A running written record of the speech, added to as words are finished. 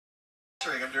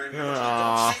Don't say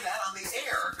that on the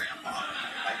air, Grandpa.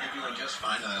 I think you were just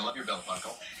fine, and I love your belt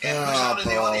buckle. And who's out in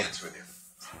the audience with you?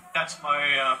 That's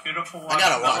my beautiful wife, I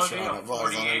gotta watch Melody, it. of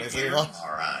 48 years. All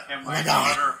right. And my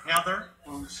daughter, Heather,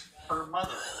 who's her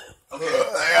mother.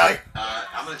 Okay.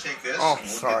 I'm going to take this. Oh, and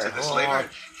we'll sorry. get to this later.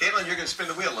 Caitlin, you're going to spin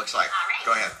the wheel, looks like.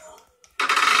 Go ahead. They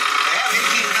have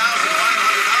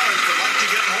 $18,500, but like to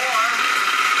get more.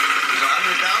 There's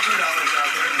 $100,000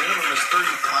 out there. Minimum is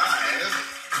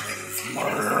 $35,000.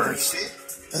 Murders.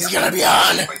 This is gonna be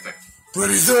on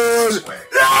pretty soon.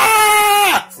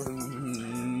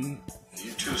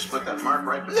 You two split that mark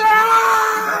right between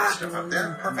that stuff up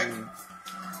there. Perfect.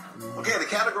 Okay, the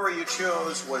category you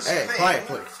chose was quiet,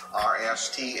 please.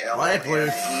 R-S-T-L-N-E. Quiet,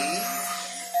 please.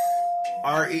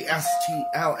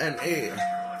 R-E-S-T-L-N-E.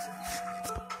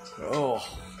 Oh. All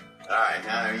right,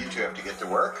 now you two have to get to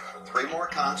work. 3 more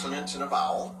consonants and a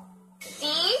vowel.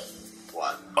 D.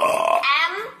 1. M.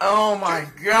 Oh my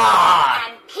God.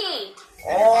 And P.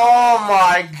 Oh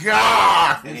my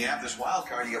God. And you have this wild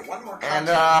card. You get 1 more And,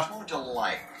 consonant. Which one would you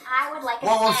like? I would like an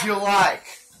What would M. you like?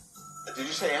 Did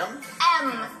you say M? M.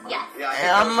 Yes. Yeah, I think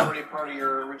that was already part of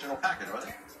your original package,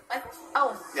 wasn't it? What?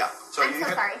 Oh. Yeah. So I'm you so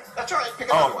get, sorry. That's all right. Pick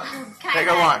another one. Can Pick I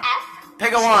a have one. F?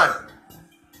 Pick a one.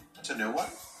 It's a new one.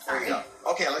 There you go.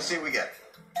 Okay, let's see what we get.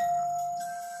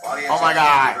 Audience, Oh my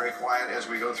God. Be very quiet as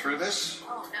we go through this.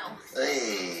 Oh no.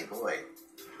 Hey, boy.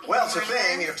 Well, it's a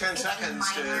thing. You have 10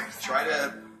 seconds to try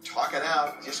to talk it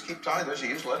out. Just keep talking. There's a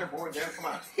huge letterboard there. Come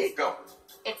on. Go.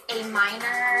 It's a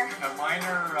minor. A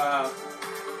minor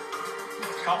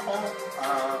couple.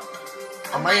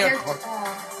 A minor.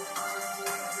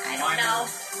 I don't know.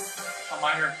 A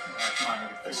minor.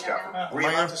 Let's go. Were you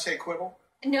about to say quibble?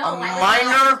 No. A I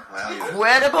minor. Well, you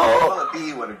Credible. well, a B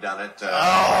would have done it. So I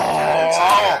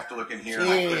have to look in here. And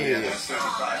I put it in at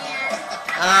 35.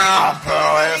 Oh,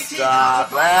 boy, stop.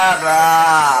 Blah,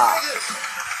 blah.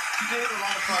 Did a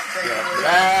lot of fun. Thank you.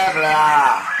 Blah,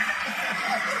 blah.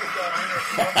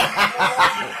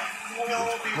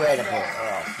 Credible.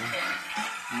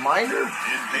 Minor?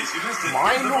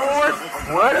 Minor?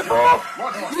 Credible?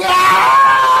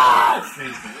 Yes!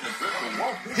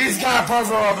 He's got a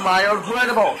puzzle of minor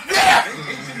credible. Yeah!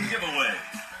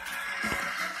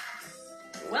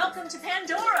 Welcome to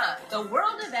Pandora, the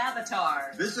world of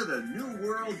Avatar. Visit a new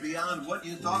world beyond what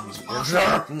you thought was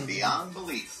possible, beyond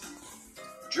belief.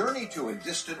 Journey to a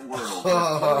distant world where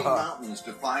floating mountains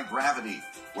defy gravity,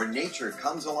 where nature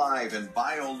comes alive in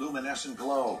bioluminescent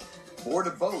glow. Board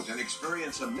a boat and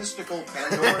experience a mystical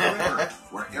Pandora river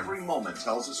where every moment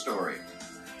tells a story.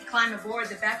 Climb aboard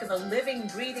the back of a living,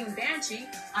 breathing banshee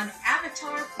on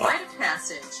Avatar Flight of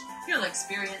Passage. You'll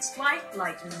experience flight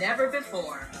like never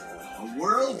before. A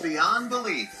world beyond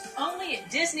belief. Only at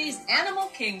Disney's Animal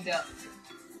Kingdom.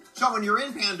 So when you're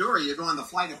in Pandora, you go on the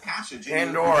Flight of Passage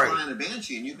and you fly on a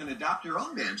banshee, and you can adopt your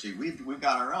own banshee. We've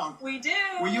got our own. We do.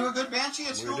 Were you a good banshee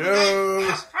at school We today? do.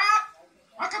 Yes, Pat.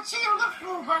 I can see you lift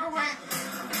move right away.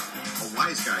 A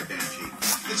wise guy banshee.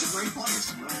 It's a great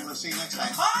place. We'll see you next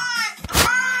time. Bye. Bye.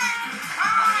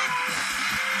 Bye.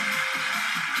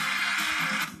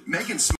 Making